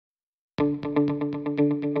Hi,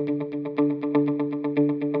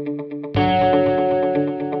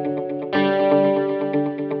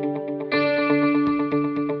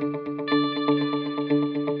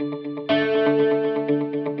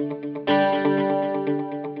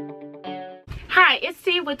 it's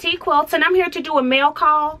T with Teaquilts, and I'm here to do a mail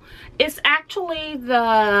call. It's actually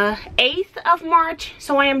the 8th of March,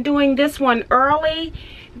 so I am doing this one early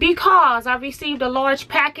because I received a large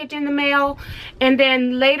package in the mail, and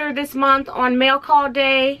then later this month on mail call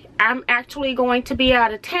day, I'm actually going to be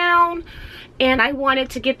out of town, and I wanted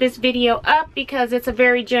to get this video up because it's a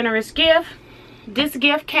very generous gift. This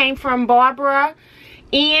gift came from Barbara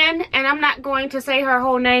Ian, and I'm not going to say her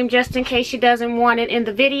whole name just in case she doesn't want it in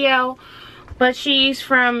the video. But she's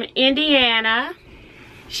from Indiana.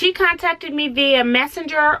 She contacted me via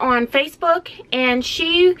Messenger on Facebook, and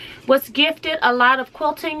she was gifted a lot of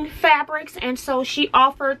quilting fabrics, and so she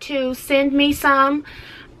offered to send me some.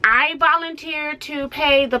 I volunteered to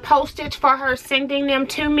pay the postage for her sending them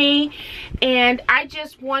to me, and I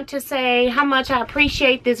just want to say how much I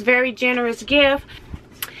appreciate this very generous gift.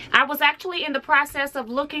 I was actually in the process of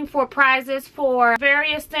looking for prizes for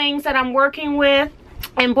various things that I'm working with.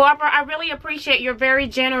 And Barbara, I really appreciate your very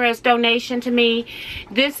generous donation to me.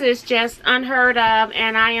 This is just unheard of,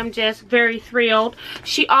 and I am just very thrilled.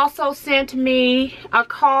 She also sent me a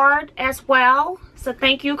card as well. It's a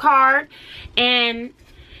thank you card. And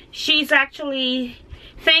she's actually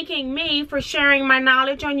thanking me for sharing my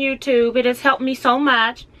knowledge on YouTube. It has helped me so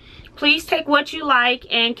much. Please take what you like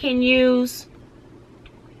and can use.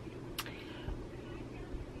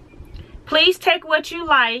 Please take what you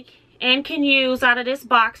like and can use out of this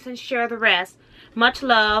box and share the rest. Much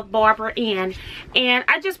love, Barbara N. And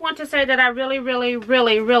I just want to say that I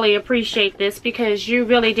really appreciate this, because you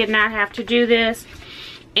really did not have to do this.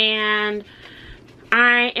 And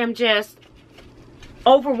I am just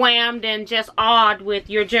overwhelmed and just awed with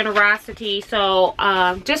your generosity. So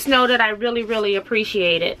just know that I really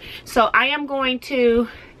appreciate it. So I am going to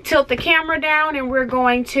tilt the camera down, and we're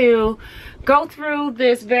going to go through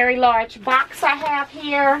this very large box I have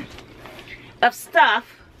here of stuff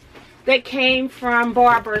that came from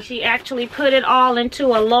Barbara. She actually put it all into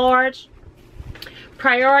a large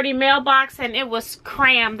priority mailbox, and it was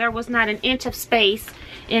crammed. There was not an inch of space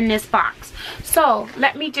in this box. So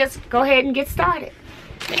let me just go ahead and get started.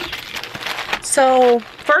 So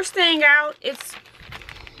first thing out,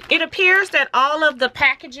 it appears that all of the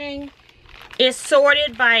packaging is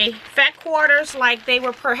sorted by fat quarters, like they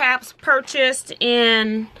were perhaps purchased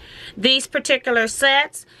in these particular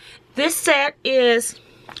sets. This set is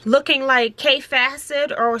looking like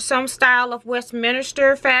K-Facet or some style of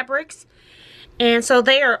Westminster fabrics. And so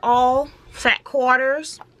they are all fat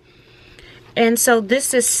quarters. And so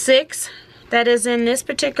this is 6 that is in this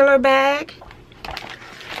particular bag.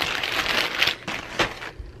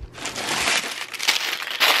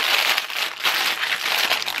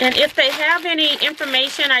 And if they have any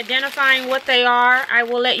information identifying what they are, I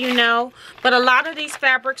will let you know. But a lot of these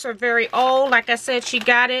fabrics are very old. Like I said, she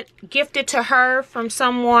got it gifted to her from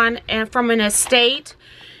someone and from an estate.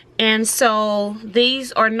 And so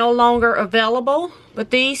these are no longer available. But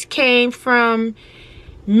these came from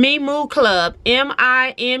Mimu Club,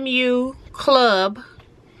 M-I-M-U Club.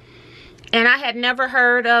 And I had never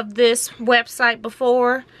heard of this website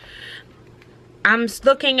before. I'm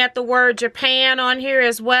looking at the word Japan on here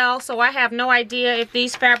as well, so I have no idea if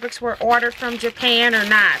these fabrics were ordered from Japan or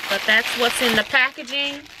not, but that's what's in the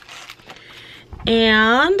packaging.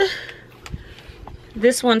 And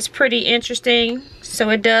this one's pretty interesting. So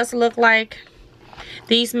it does look like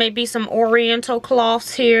these may be some oriental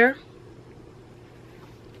cloths here.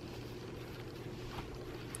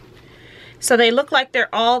 So they look like they're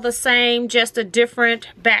all the same, just a different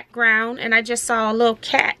background. And I just saw a little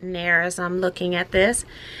cat in there as I'm looking at this.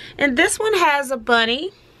 And this one has a bunny.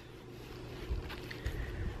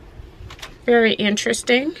 Very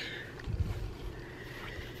interesting.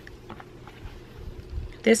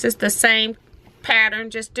 This is the same pattern,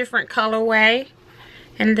 just different colorway.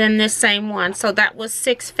 And then this same one. So that was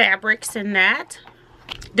 6 fabrics in that.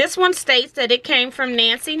 This one states that it came from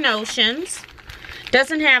Nancy Notions.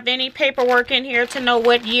 Doesn't have any paperwork in here to know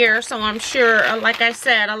what year, so I'm sure, like I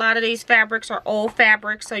said, a lot of these fabrics are old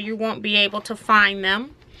fabrics, so you won't be able to find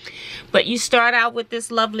them. But you start out with this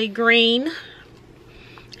lovely green,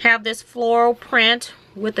 have this floral print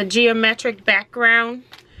with a geometric background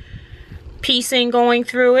piecing going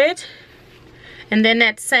through it, and then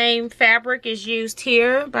that same fabric is used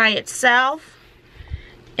here by itself,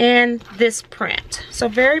 and this print. So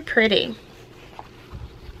very pretty.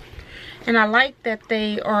 And I like that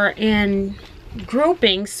they are in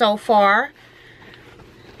groupings so far.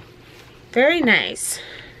 Very nice.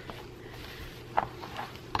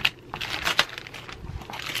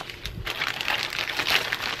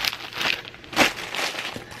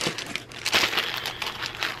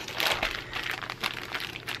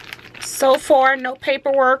 So far, no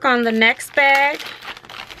paperwork on the next bag.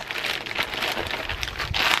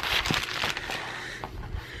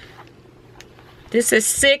 This is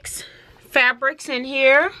 6 fabrics in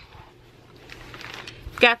here.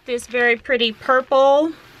 Got this very pretty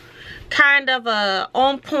purple, kind of a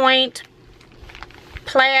on-point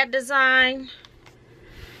plaid design.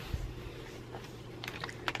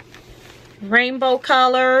 Rainbow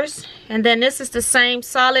colors. And then this is the same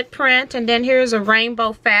solid print. And then here's a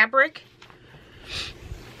rainbow fabric.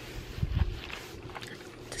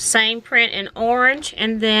 The same print in orange.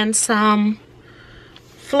 And then some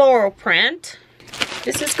floral print.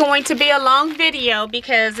 This is going to be a long video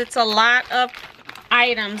because it's a lot of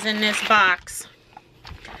items in this box.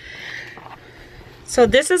 So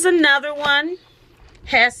this is another one.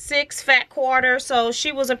 Has 6 fat quarters. So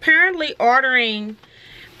she was apparently ordering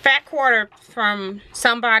fat quarter from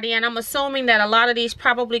somebody, and I'm assuming that a lot of these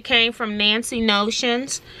probably came from Nancy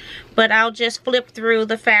Notions, but I'll just flip through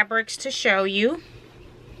the fabrics to show you.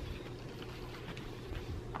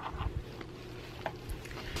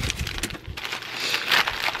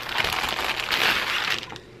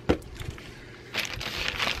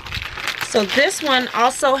 So this one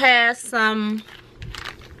also has some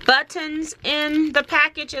buttons in the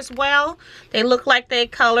package as well. They look like they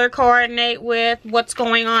color coordinate with what's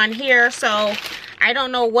going on here. So I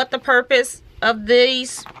don't know what the purpose of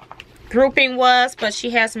these grouping was, but she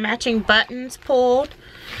has matching buttons pulled.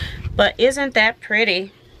 But isn't that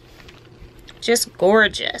pretty? Just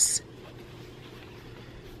gorgeous.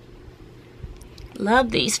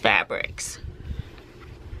 Love these fabrics.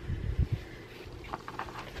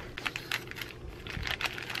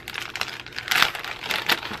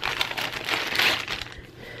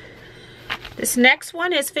 This next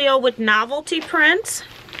one is filled with novelty prints.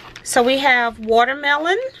 So we have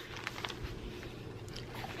watermelon,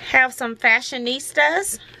 have some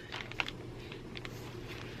fashionistas,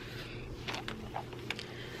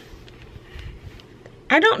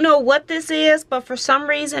 I don't know what this is, but for some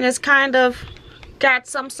reason it's kind of got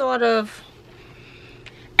some sort of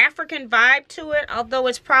African vibe to it, although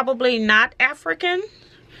it's probably not African.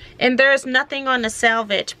 And there's nothing on the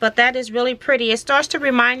selvage, but that is really pretty. It starts to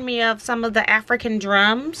remind me of some of the African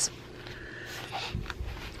drums.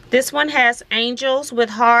 This one has angels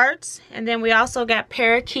with hearts, and then we also got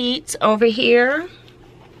parakeets over here.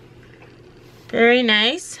 Very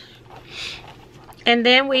nice. And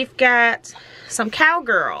then we've got some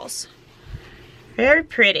cowgirls. Very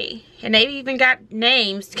pretty. And they've even got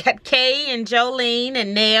names. Got Kay and Jolene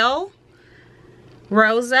and Nell,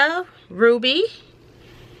 Rosa, Ruby,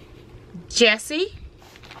 Jessie.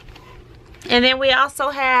 And then we also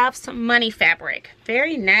have some money fabric.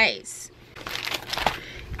 Very nice.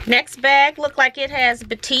 Next bag look like it has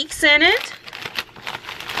batiks in it.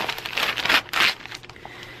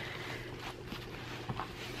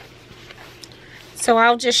 So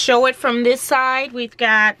I'll just show it from this side. We've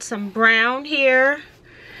got some brown here,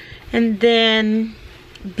 and then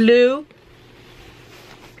blue.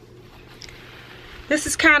 This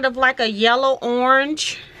is kind of like a yellow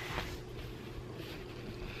orange.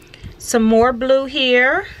 Some more blue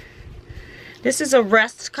here. This is a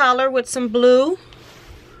rust color with some blue.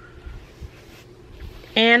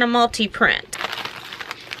 And a multi-print.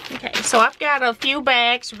 Okay, so I've got a few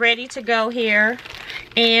bags ready to go here.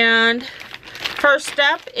 And first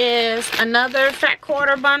up is another fat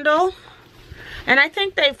quarter bundle. And I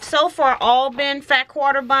think they've so far all been fat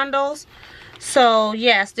quarter bundles. So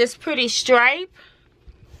yes, this pretty stripe.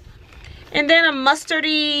 And then a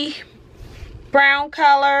mustardy brown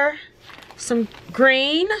color. Some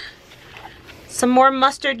green. Some more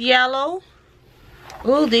mustard yellow.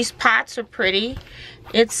 Ooh, these pots are pretty.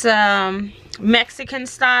 It's Mexican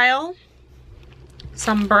style.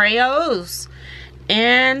 Sombreros.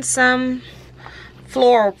 And some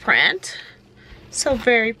floral print. So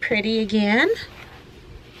very pretty again.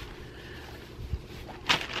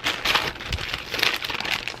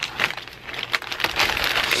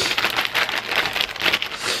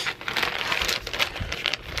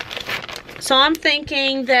 So I'm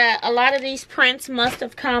thinking that a lot of these prints must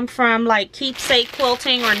have come from like Keepsake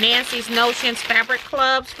Quilting or Nancy's Notions fabric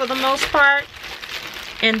clubs for the most part.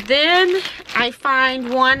 And then I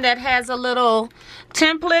find one that has a little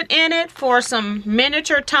template in it for some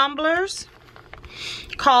miniature tumblers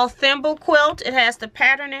called Thimble Quilt. It has the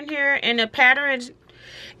pattern in here, and the pattern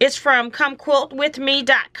is from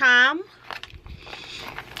comequiltwithme.com.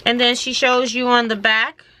 And then she shows you on the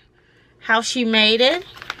back how she made it.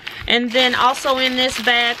 And then also in this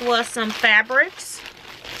bag was some fabrics.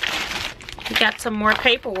 We got some more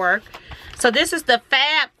paperwork. So this is the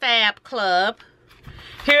Fab Club.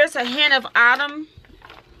 Here's a hint of autumn.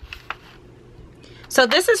 So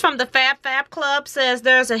this is from the Fab Club. Says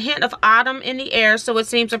there's a hint of autumn in the air, so it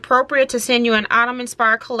seems appropriate to send you an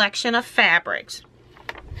autumn-inspired collection of fabrics.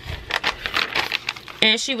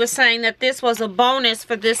 And she was saying that this was a bonus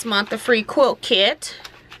for this month, a free quilt kit.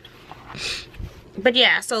 But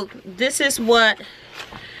yeah, so this is what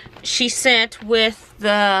she sent with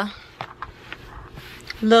the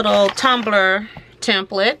little tumbler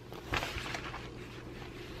template.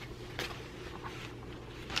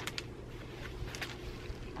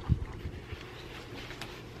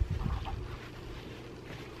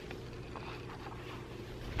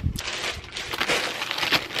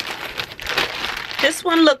 This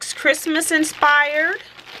one looks Christmas inspired.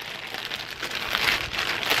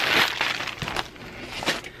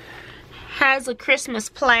 Has a Christmas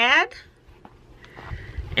plaid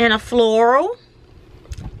and a floral.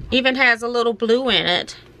 Even has a little blue in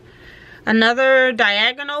it. Another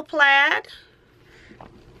diagonal plaid.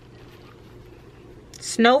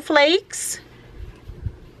 Snowflakes.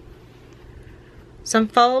 Some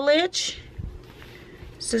foliage.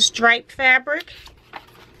 It's a striped fabric.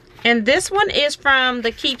 And this one is from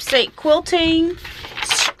the Keepsake Quilting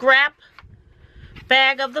Scrap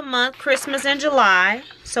Bag of the Month, Christmas in July.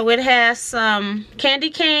 So it has some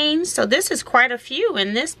candy canes. So this is quite a few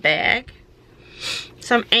in this bag.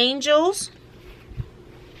 Some angels.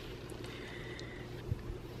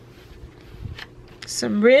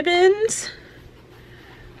 Some ribbons.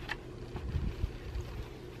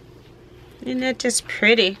 Isn't that just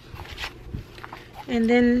pretty? And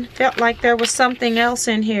then felt like there was something else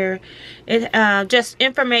in here. It just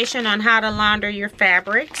information on how to launder your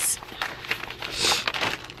fabrics.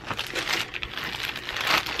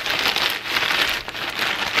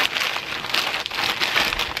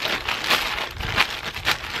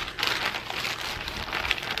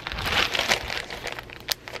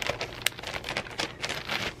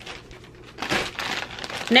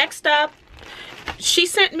 Next up, she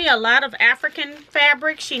sent me a lot of African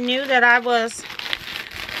fabric. She knew that I was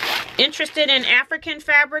interested in African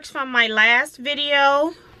fabrics from my last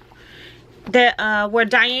video that where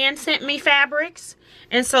Diane sent me fabrics,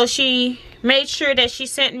 and so she made sure that she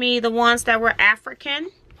sent me the ones that were African.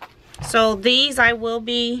 So these I will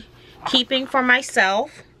be keeping for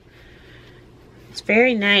myself. It's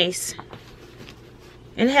very nice.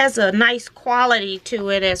 It has a nice quality to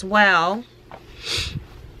it as well.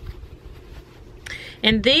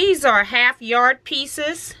 And these are half yard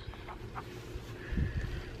pieces.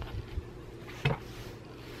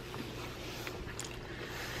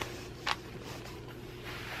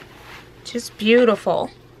 Just beautiful.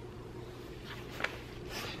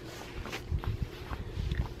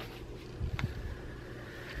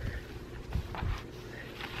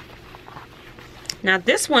 Now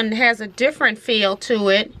this one has a different feel to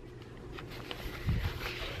it.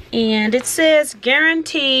 And it says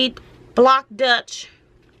guaranteed block Dutch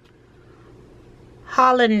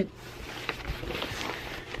Hollandese.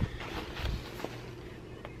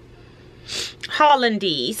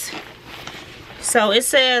 So it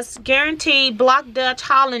says guaranteed block Dutch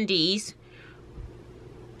Hollandese.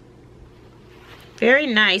 Very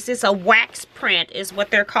nice. It's a wax print is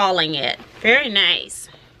what they're calling it. Very nice.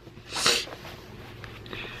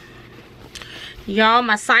 Y'all,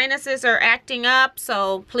 my sinuses are acting up,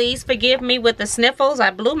 so please forgive me with the sniffles. I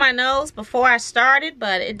blew my nose before I started,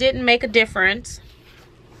 but it didn't make a difference.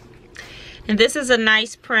 And this is a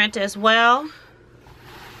nice print as well.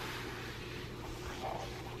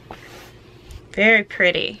 Very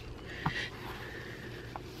pretty.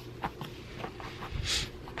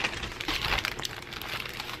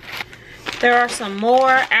 There are some more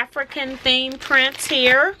African themed prints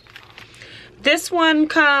here. This one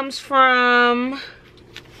comes from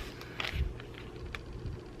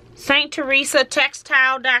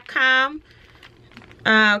StTeresaTextile.com,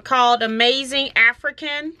 called Amazing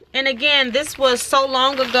African. And again, this was so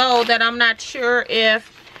long ago that I'm not sure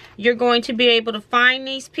if you're going to be able to find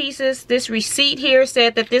these pieces. This receipt here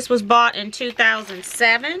said that this was bought in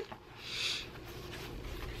 2007.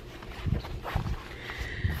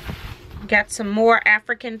 Got some more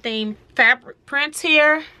African themed fabric prints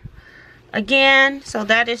here. Again, so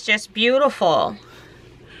that is just beautiful.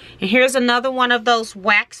 And here's another one of those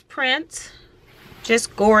wax prints.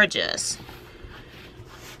 Just gorgeous.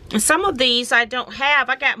 And some of these I don't have.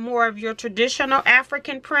 I got more of your traditional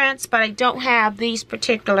African prints, but I don't have these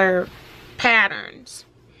particular patterns.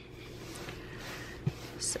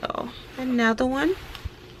 So, another one.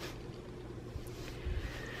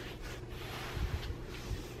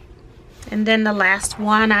 And then the last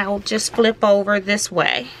one I'll just flip over this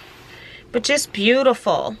way. But just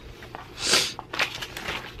beautiful.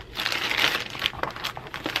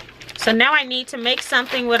 So now I need to make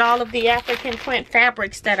something with all of the African print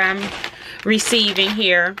fabrics that I'm receiving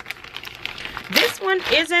here. This one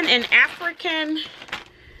isn't an African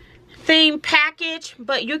theme package,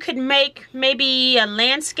 but you could make maybe a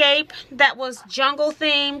landscape that was jungle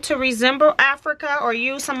themed to resemble Africa, or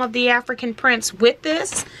use some of the African prints with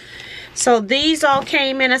this. So these all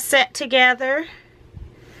came in a set together.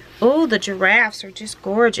 Oh, the giraffes are just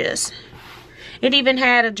gorgeous. It even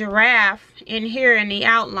had a giraffe in here in the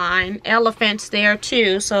outline. Elephants there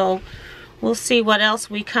too. So we'll see what else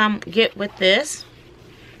we get with this.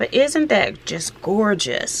 But isn't that just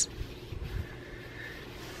gorgeous?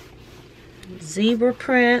 Zebra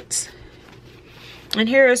prints. And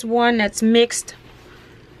here is one that's mixed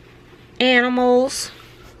animals.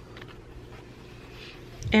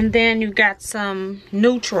 And then you've got some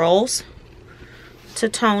neutrals to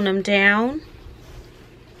tone them down.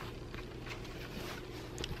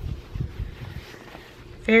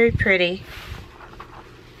 Very pretty.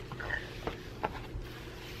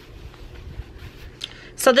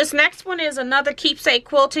 So this next one is another keepsake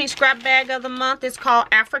quilting scrap bag of the month. It's called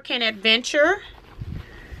African Adventure.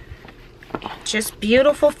 Just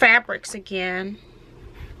beautiful fabrics again.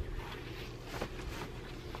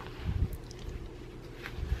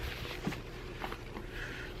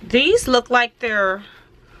 These look like they're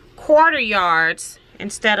quarter yards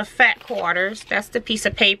instead of fat quarters. That's the piece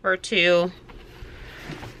of paper to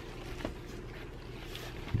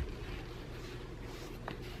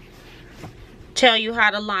tell you how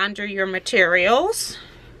to launder your materials.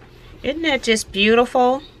 Isn't that just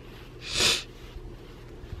beautiful?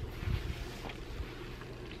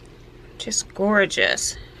 Just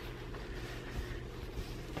gorgeous.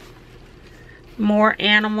 More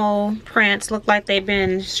animal prints. Look like they've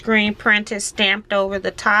been screen printed, stamped over the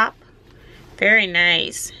top. Very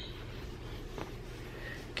nice.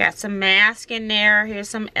 Got some mask in there. Here's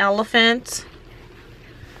some elephants.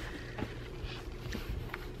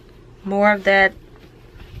 More of that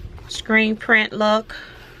screen print look.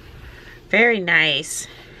 Very nice.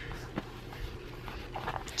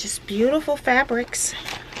 Just beautiful fabrics.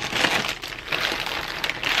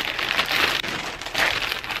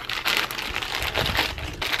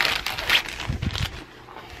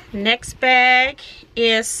 Next bag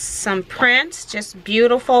is some prints, just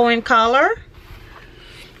beautiful in color.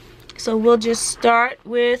 So we'll just start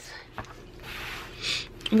with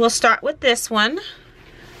this one.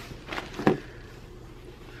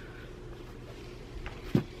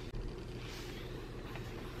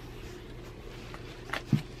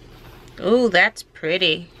 Ooh, that's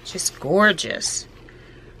pretty. Just gorgeous.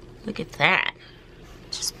 Look at that.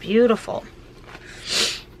 Just beautiful.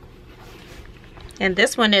 And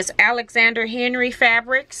this one is Alexander Henry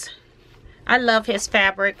Fabrics. I love his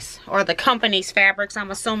fabrics, or the company's fabrics.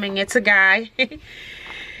 I'm assuming it's a guy.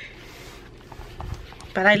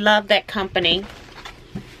 But I love that company.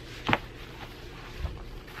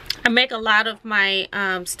 I make a lot of my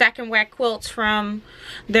stack and whack quilts from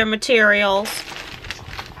their materials.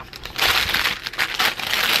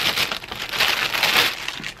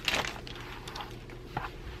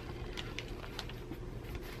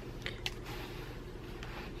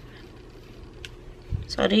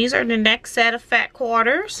 So these are the next set of fat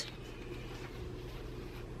quarters.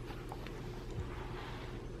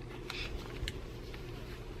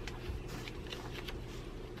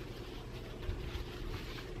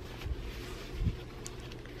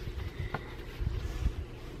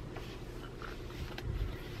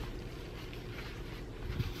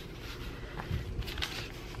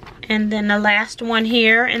 And then the last one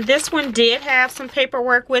here. And this one did have some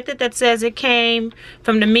paperwork with it that says it came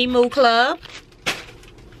from the Mimu Club.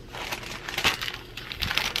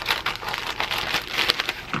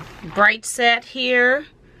 Bright set here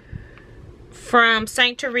from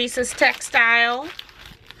St. Teresa's Textile.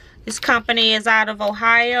 This company is out of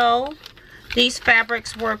Ohio. These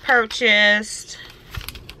fabrics were purchased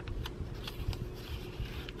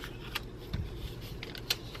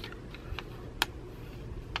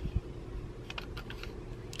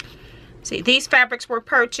these fabrics were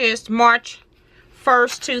purchased March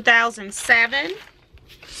 1st, 2007.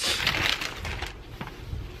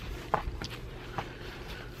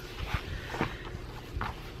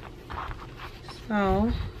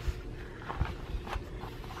 So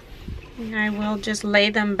I will just lay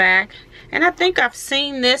them back. And I think I've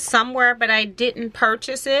seen this somewhere, but I didn't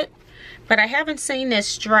purchase it. But I haven't seen this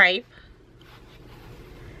stripe.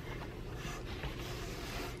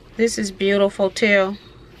 This is beautiful too.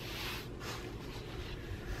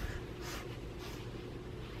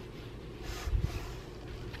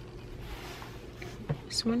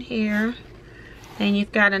 this one here. Then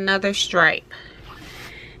you've got another stripe.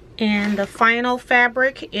 And the final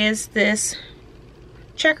fabric is this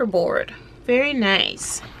checkerboard. Very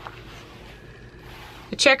nice.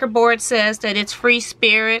 The checkerboard says that it's free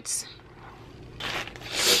spirits.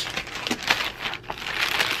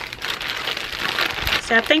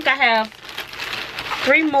 So I think I have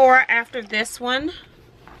 3 more after this one.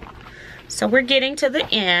 So we're getting to the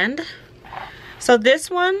end. So this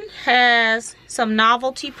one has some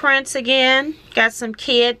novelty prints again. Got some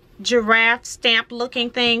kid giraffe stamp looking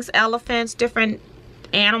things, elephants, different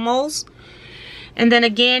animals. And then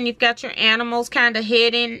again, you've got your animals kind of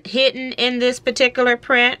hidden in this particular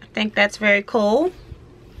print. I think that's very cool.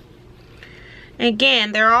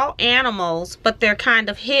 Again, they're all animals, but they're kind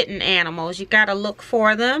of hidden animals. You got to look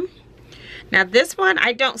for them. Now this one,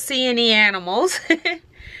 I don't see any animals.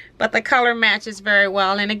 But the color matches very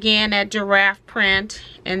well. And again, that giraffe print.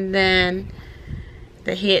 And then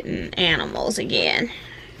the hidden animals again.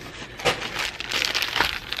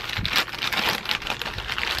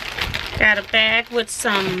 Got a bag with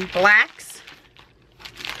some blacks.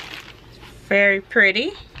 Very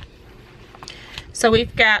pretty. So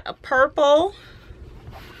we've got a purple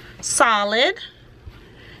solid.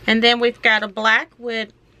 And then we've got a black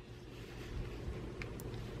with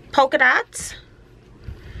polka dots.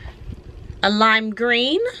 A lime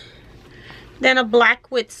green, then a black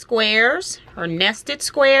with squares or nested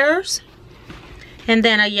squares, and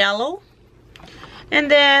then a yellow, and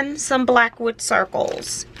then some black with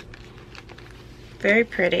circles. Very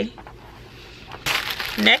pretty.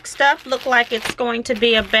 Next up, look like it's going to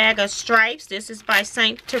be a bag of stripes. This is by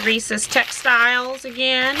St. Teresa's Textiles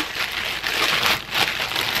again.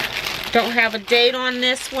 Don't have a date on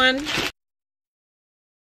this one.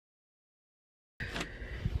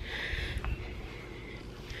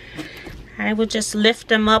 I will just lift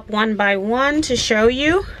them up one by one to show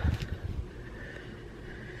you.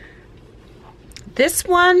 This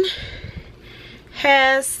one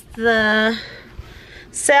has the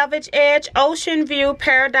Salvage Edge Ocean View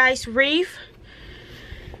Paradise Reef,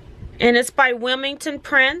 and it's by Wilmington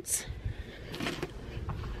Prints.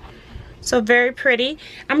 So very pretty.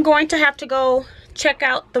 I'm going to have to go check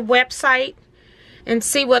out the website and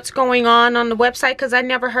see what's going on the website, because I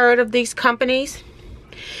never heard of these companies.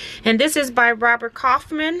 And this is by Robert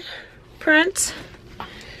Kaufman Prints.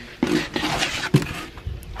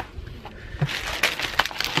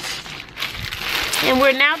 And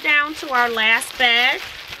we're now down to our last bag.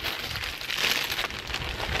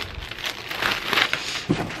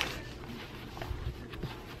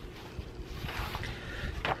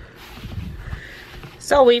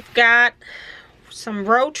 So we've got some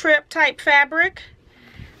road trip type fabric.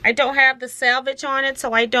 I don't have the salvage on it,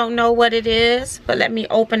 so I don't know what it is. But let me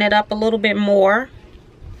open it up a little bit more.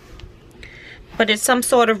 But it's some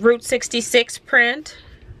sort of Route 66 print.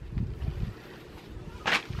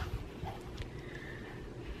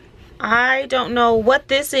 I don't know what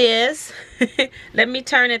this is. Let me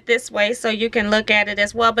turn it this way so you can look at it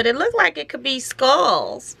as well. But it looked like it could be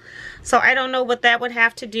skulls. So I don't know what that would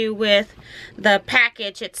have to do with the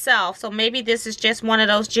package itself. So maybe this is just one of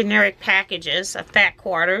those generic packages of fat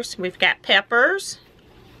quarters. We've got peppers.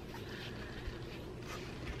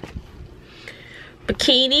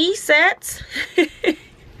 Bikini sets.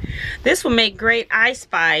 This will make great I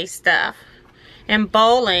Spy stuff. And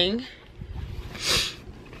bowling.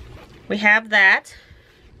 We have that.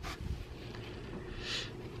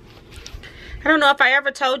 I don't know if I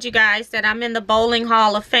ever told you guys that I'm in the Bowling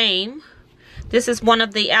Hall of Fame. This is one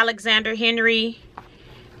of the Alexander Henry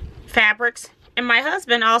fabrics. And my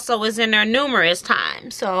husband also was in there numerous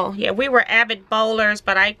times. So yeah, we were avid bowlers,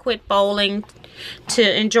 but I quit bowling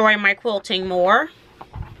to enjoy my quilting more.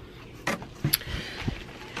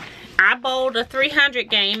 I bowled a 300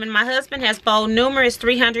 game, and my husband has bowled numerous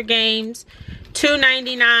 300 games,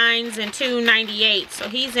 299s and 298. So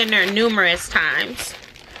he's in there numerous times.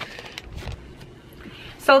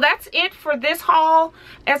 So that's it for this haul.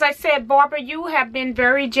 As I said, Barbara, you have been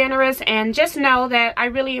very generous, and just know that I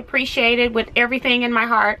really appreciate it with everything in my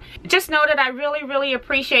heart. Just know that I really, really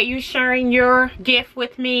appreciate you sharing your gift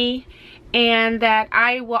with me, and that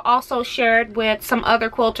I will also share it with some other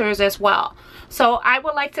quilters as well. So I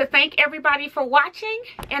would like to thank everybody for watching,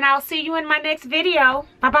 and I'll see you in my next video.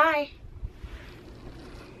 Bye-bye.